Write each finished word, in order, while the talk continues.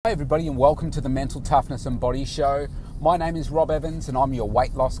Hi everybody and welcome to the Mental Toughness and Body Show. My name is Rob Evans and I'm your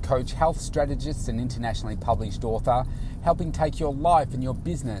weight loss coach, health strategist and internationally published author, helping take your life and your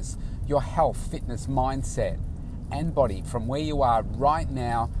business, your health, fitness, mindset and body from where you are right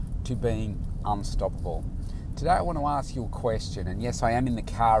now to being unstoppable. Today I want to ask you a question, and yes, I am in the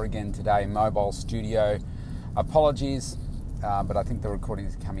car again today, mobile studio. Apologies, but I think the recording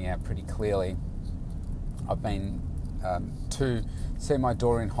is coming out pretty clearly. I've been to see my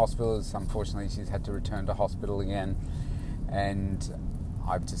daughter in hospital. Unfortunately, she's had to return to hospital again, and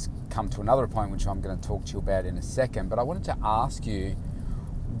I've just come to another appointment which I'm going to talk to you about in a second. But I wanted to ask you,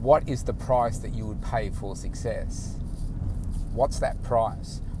 what is the price that you would pay for success? What's that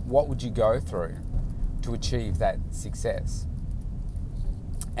price? What would you go through to achieve that success?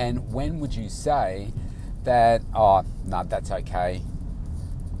 And when would you say that, oh, no, that's okay,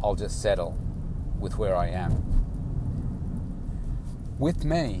 I'll just settle with where I am? With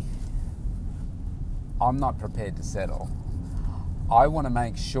me, I'm not prepared to settle. I want to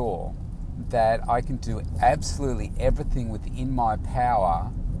make sure that I can do absolutely everything within my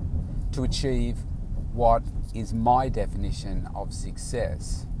power to achieve what is my definition of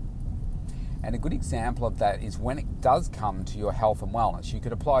success. And a good example of that is when it does come to your health and wellness. You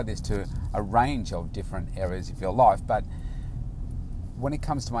could apply this to a range of different areas of your life, but when it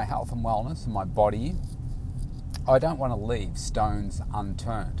comes to my health and wellness and my body, I don't want to leave stones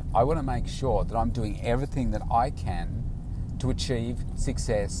unturned. I want to make sure that I'm doing everything that I can to achieve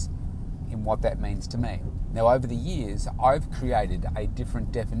success in what that means to me. Now, over the years, I've created a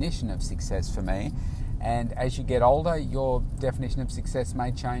different definition of success for me, and as you get older, your definition of success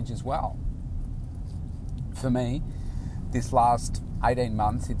may change as well. For me, this last 18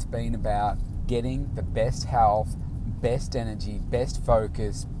 months, it's been about getting the best health, best energy, best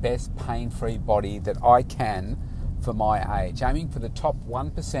focus, best pain-free body that I can for my age, aiming for the top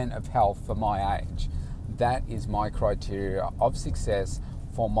 1% of health for my age. That is my criteria of success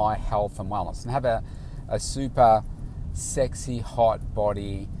for my health and wellness. And have a super sexy, hot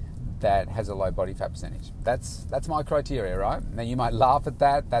body that has a low body fat percentage. That's my criteria, right? Now you might laugh at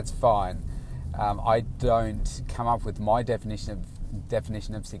that, that's fine. I don't come up with my definition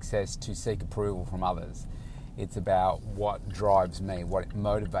of success to seek approval from others. It's about what drives me, what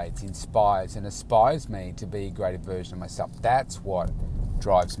motivates, inspires, and aspires me to be a greater version of myself. That's what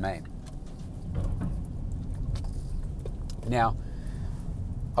drives me. Now,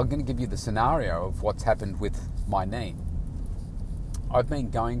 I'm going to give you the scenario of what's happened with my knee. I've been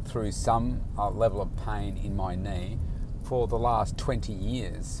going through some level of pain in my knee for the last 20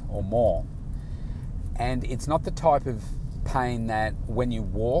 years or more. And it's not the type of pain that when you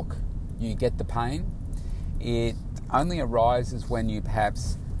walk, you get the pain. It only arises when you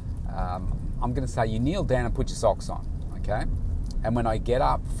perhaps, I'm going to say, you kneel down and put your socks on, okay? And when I get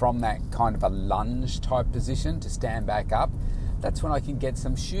up from that kind of a lunge type position to stand back up, that's when I can get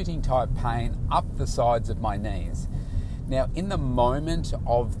some shooting type pain up the sides of my knees. Now, in the moment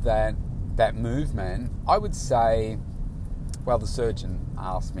of that movement, I would say, well, the surgeon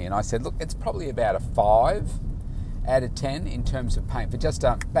asked me, and I said, look, it's probably about a 5 out of 10 in terms of pain, for just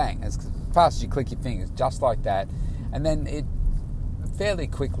bang, as fast as you click your fingers, just like that, and then it fairly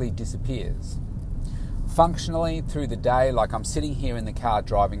quickly disappears. Functionally, through the day, like I'm sitting here in the car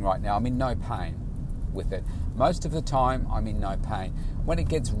driving right now, I'm in no pain with it. Most of the time, I'm in no pain. When it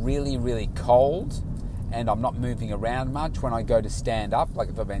gets really, really cold and I'm not moving around much, when I go to stand up, like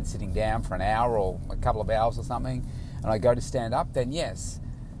if I've been sitting down for an hour or a couple of hours or something, and I go to stand up, then yes,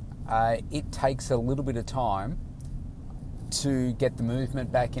 it takes a little bit of time to get the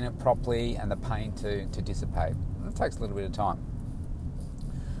movement back in it properly and the pain to dissipate. It takes a little bit of time.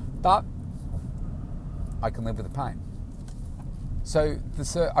 But I can live with the pain. So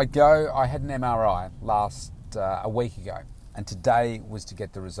I had an MRI a week ago, and today was to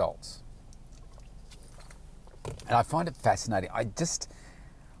get the results. And I find it fascinating.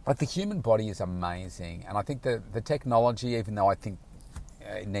 The human body is amazing, and I think the technology, even though I think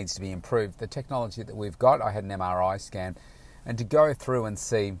it needs to be improved, the technology that we've got, I had an MRI scan, and to go through and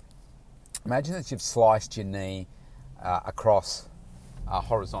see, imagine that you've sliced your knee across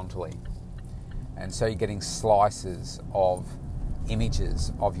horizontally, and so you're getting slices of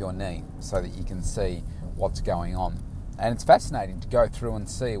images of your knee so that you can see what's going on. And it's fascinating to go through and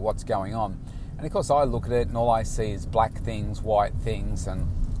see what's going on. And of course I look at it and all I see is black things, white things, and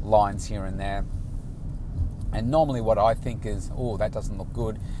lines here and there. And normally what I think is, oh, that doesn't look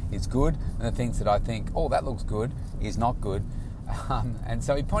good, is good. And the things that I think, oh, that looks good, is not good. And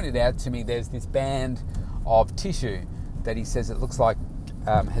so he pointed out to me there's this band of tissue that he says it looks like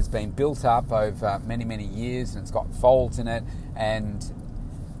has been built up over many, many years, and it's got folds in it, and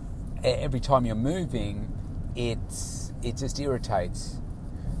every time you're moving, it just irritates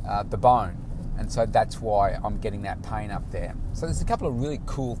the bone. And so that's why I'm getting that pain up there. So there's a couple of really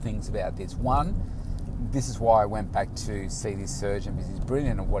cool things about this. One, this is why I went back to see this surgeon, because he's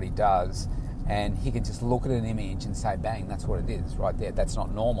brilliant at what he does, and he can just look at an image and say, bang, that's what it is right there. That's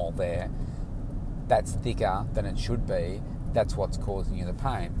not normal there. That's thicker than it should be. That's what's causing you the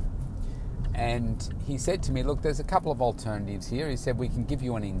pain. And he said to me, look, there's a couple of alternatives here. He said, we can give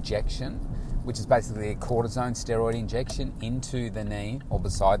you an injection, which is basically a cortisone steroid injection into the knee or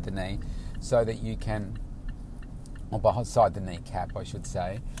beside the knee, so that you can, or beside the kneecap, I should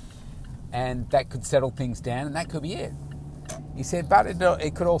say, and that could settle things down, and that could be it. He said, but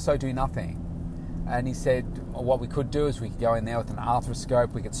it could also do nothing. And he said, what we could do is we could go in there with an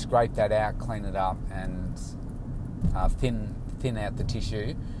arthroscope, we could scrape that out, clean it up, and thin out the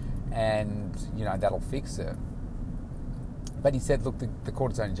tissue, and that'll fix it. But he said, look, the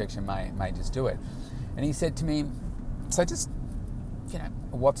cortisone injection may just do it. And he said to me, so just,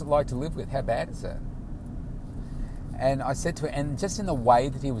 what's it like to live with? How bad is it? And I said to him, and just in the way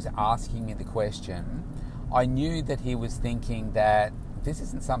that he was asking me the question, I knew that he was thinking that this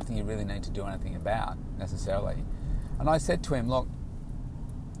isn't something you really need to do anything about necessarily. And I said to him, look,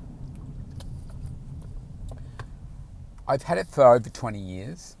 I've had it for over 20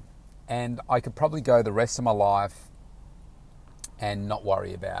 years, and I could probably go the rest of my life and not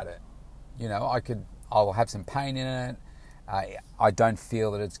worry about it. I'll have some pain in it. I don't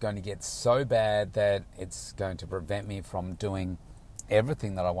feel that it's going to get so bad that it's going to prevent me from doing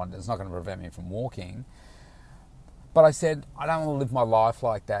everything that I want. It's not going to prevent me from walking. But I said, I don't want to live my life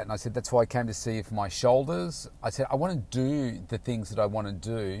like that. And I said, that's why I came to see you for my shoulders. I said, I want to do the things that I want to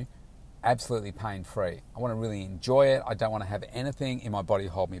do absolutely pain-free. I want to really enjoy it. I don't want to have anything in my body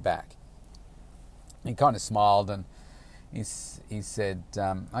hold me back. He kind of smiled and he said,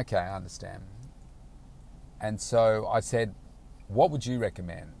 okay, I understand. And so I said, what would you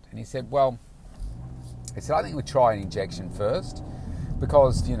recommend? And he said, I think we'll try an injection first,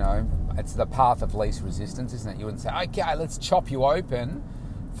 because, it's the path of least resistance, isn't it? You wouldn't say, okay, let's chop you open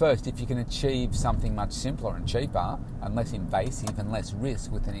first. If you can achieve something much simpler and cheaper and less invasive and less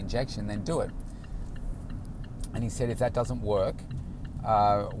risk with an injection, then do it. And he said, if that doesn't work,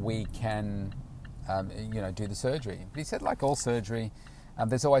 we can, do the surgery. But he said, like all surgery,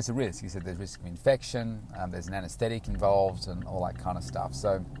 there's always a risk. He said there's risk of infection, there's an anaesthetic involved and all that kind of stuff.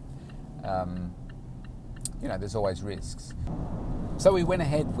 So, there's always risks. So we went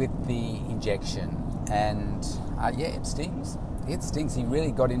ahead with the injection, and it stings. It stings. He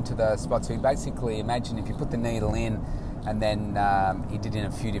really got into the spots. So basically, imagine if you put the needle in, and then he did in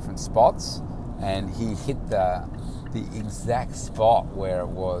a few different spots, and he hit the exact spot where it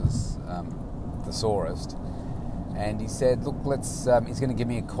was the sorest. And he said, look, he's going to give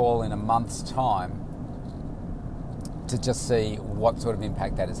me a call in a month's time to just see what sort of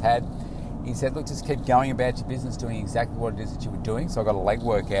impact that has had. He said, look, just keep going about your business, doing exactly what it is that you were doing. So I got a leg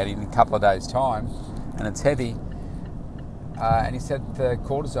workout in a couple of days' time, and it's heavy. And he said the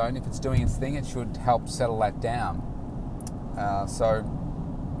cortisone, if it's doing its thing, it should help settle that down. So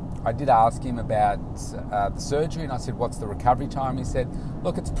I did ask him about the surgery, and I said, what's the recovery time? He said,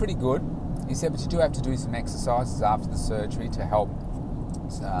 look, it's pretty good. He said, but you do have to do some exercises after the surgery to help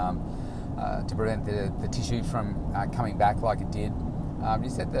to prevent the tissue from coming back like it did. He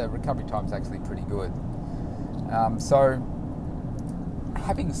said the recovery time is actually pretty good. So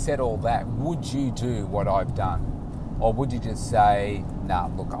having said all that, would you do what I've done? Or would you just say, nah,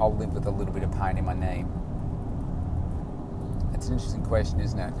 look, I'll live with a little bit of pain in my knee? It's an interesting question,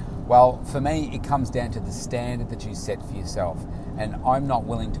 isn't it? Well, for me, it comes down to the standard that you set for yourself. And I'm not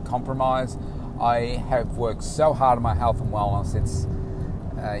willing to compromise. I have worked so hard on my health and wellness.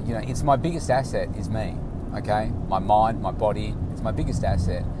 It's my biggest asset is me, okay? My mind, my body, it's my biggest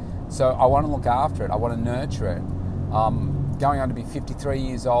asset. So I want to look after it. I want to nurture it. Going on to be 53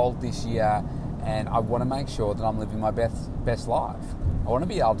 years old this year, and I want to make sure that I'm living my best life. I want to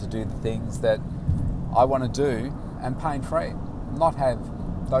be able to do the things that I want to do and pain-free, not have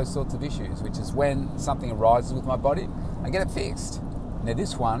those sorts of issues, which is when something arises with my body, I get it fixed. Now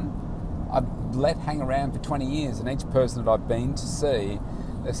this one, I've let hang around for 20 years, and each person that I've been to see,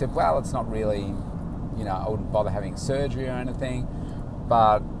 they said, well, it's not really, I wouldn't bother having surgery or anything,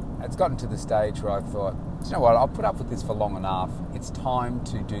 but it's gotten to the stage where I thought, you know what, I'll put up with this for long enough. It's time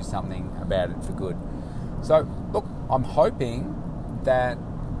to do something about it for good. So, look, I'm hoping that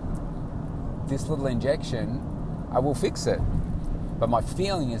this little injection will fix it. But my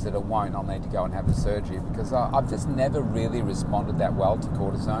feeling is that it won't. I'll need to go and have the surgery because I've just never really responded that well to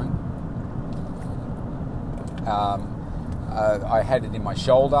cortisone. I had it in my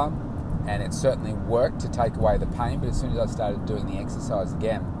shoulder and it certainly worked to take away the pain, but as soon as I started doing the exercise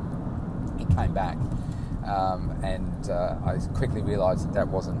again, it came back. I quickly realised that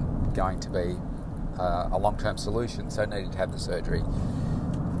wasn't going to be a long-term solution, so I needed to have the surgery.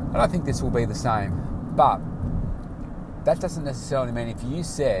 And I think this will be the same. But that doesn't necessarily mean if you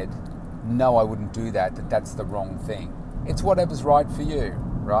said, no, I wouldn't do that that's the wrong thing. It's whatever's right for you,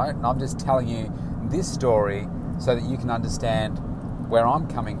 right? And I'm just telling you this story so that you can understand where I'm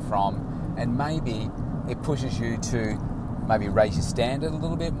coming from, and maybe it pushes you to maybe raise your standard a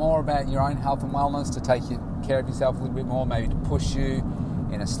little bit more about your own health and wellness, to take care of yourself a little bit more, maybe to push you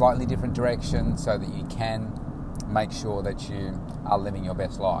in a slightly different direction so that you can make sure that you are living your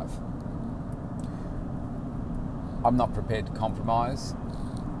best life. I'm not prepared to compromise,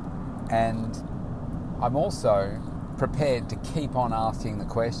 and I'm also prepared to keep on asking the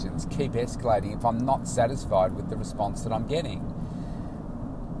questions, keep escalating if I'm not satisfied with the response that I'm getting.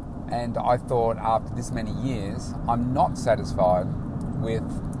 And I thought, after this many years, I'm not satisfied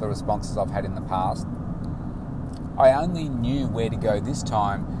with the responses I've had in the past. I only knew where to go this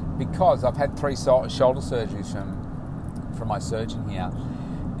time because I've had 3 shoulder surgeries from my surgeon here,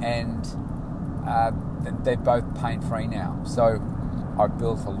 and they're both pain-free now. So I've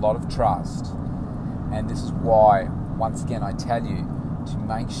built a lot of trust, and this is why, once again, I tell you to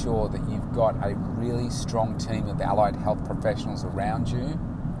make sure that you've got a really strong team of allied health professionals around you,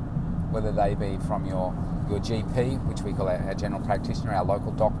 whether they be from your GP, which we call our general practitioner, our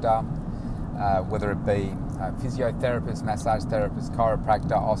local doctor, whether it be a physiotherapist, massage therapist,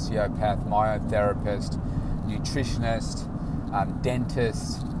 chiropractor, osteopath, myotherapist, nutritionist,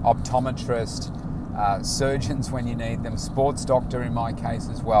 dentist, optometrist, surgeons when you need them, sports doctor in my case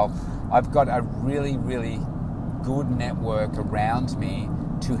as well. I've got a really, really good network around me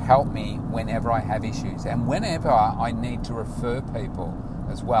to help me whenever I have issues and whenever I need to refer people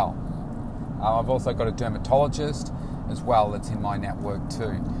as well. I've also got a dermatologist as well that's in my network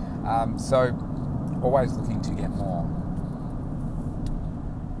too. So always looking to get more.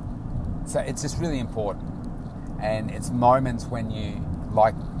 So it's just really important. And it's moments when you,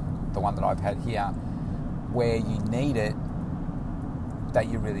 like the one that I've had here, where you need it,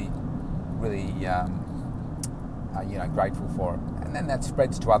 that you're really, really, grateful for it. And then that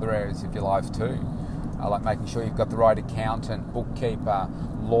spreads to other areas of your life too. Like making sure you've got the right accountant, bookkeeper,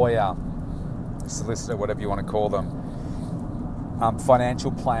 lawyer, solicitor, whatever you want to call them,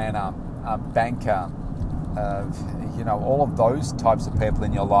 financial planner, banker, all of those types of people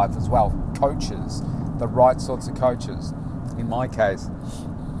in your life as well. Coaches, the right sorts of coaches. In my case,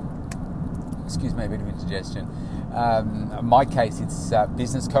 excuse me, a bit of indigestion. In my case, it's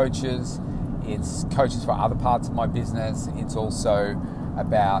business coaches, it's coaches for other parts of my business, it's also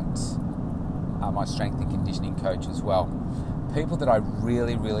about my strength and conditioning coach as well. People that I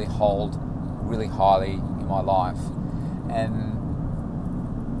really, really hold really highly in my life. And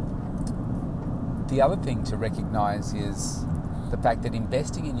the other thing to recognize is the fact that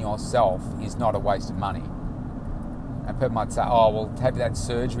investing in yourself is not a waste of money. And people might say, oh, well, to have that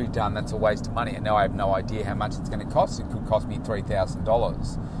surgery done, that's a waste of money. And now I have no idea how much it's going to cost. It could cost me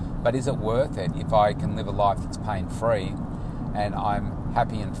 $3,000. But is it worth it if I can live a life that's pain-free and I'm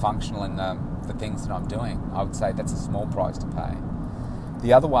happy and functional in the things that I'm doing? I would say that's a small price to pay.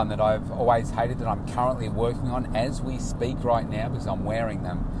 The other one that I've always hated, that I'm currently working on as we speak right now because I'm wearing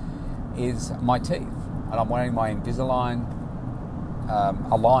them, is my teeth. And I'm wearing my Invisalign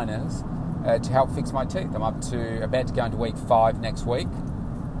aligners to help fix my teeth. I'm about to go into week 5 next week.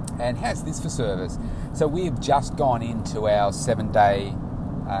 And how's this for service? So we've just gone into our 7-day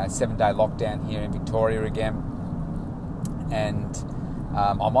lockdown here in Victoria again. And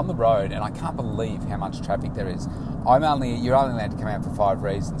I'm on the road, and I can't believe how much traffic there is. You're only allowed to come out for 5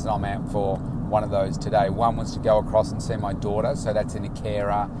 reasons, and I'm out for one of those today. One was to go across and see my daughter, so that's in a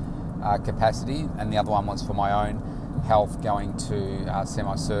carer capacity, and the other one was for my own health, going to see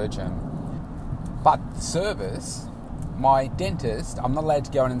my surgeon. But the service, my dentist, I'm not allowed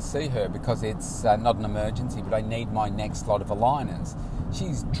to go in and see her because it's not an emergency, but I need my next lot of aligners.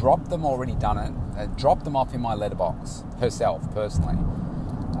 She's dropped them, already done it, dropped them off in my letterbox herself, personally.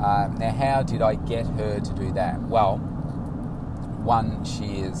 Now, how did I get her to do that? Well, one,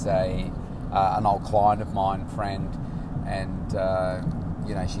 she is an old client of mine, friend, and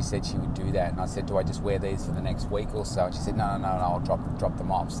she said she would do that. And I said, do I just wear these for the next week or so? And she said, no, I'll drop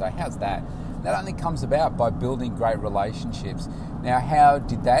them off. So how's that? That only comes about by building great relationships. Now, how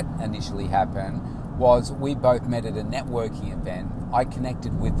did that initially happen? Was we both met at a networking event. I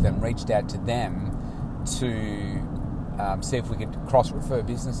connected with them, reached out to them to see if we could cross-refer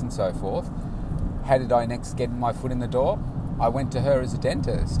business and so forth. How did I next get my foot in the door? I went to her as a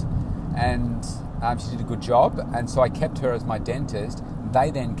dentist. and she did a good job, and so I kept her as my dentist. They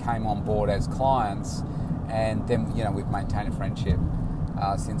then came on board as clients, and then we've maintained a friendship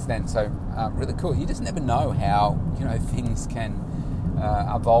since then. So really cool. You just never know how things can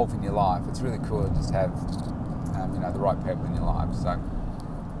evolve in your life. It's really cool to just have the right people in your life. So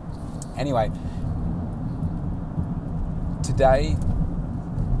anyway, today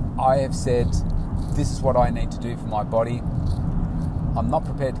I have said this is what I need to do for my body. I'm not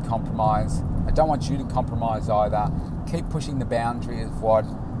prepared to compromise. I don't want you to compromise either. Keep pushing the boundary of what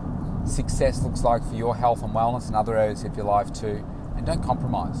success looks like for your health and wellness and other areas of your life too. And don't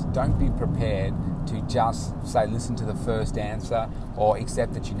compromise. Don't be prepared to just say, listen to the first answer or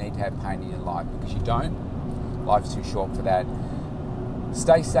accept that you need to have pain in your life, because you don't. Life's too short for that.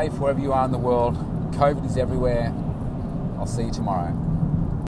 Stay safe wherever you are in the world. COVID is everywhere. I'll see you tomorrow.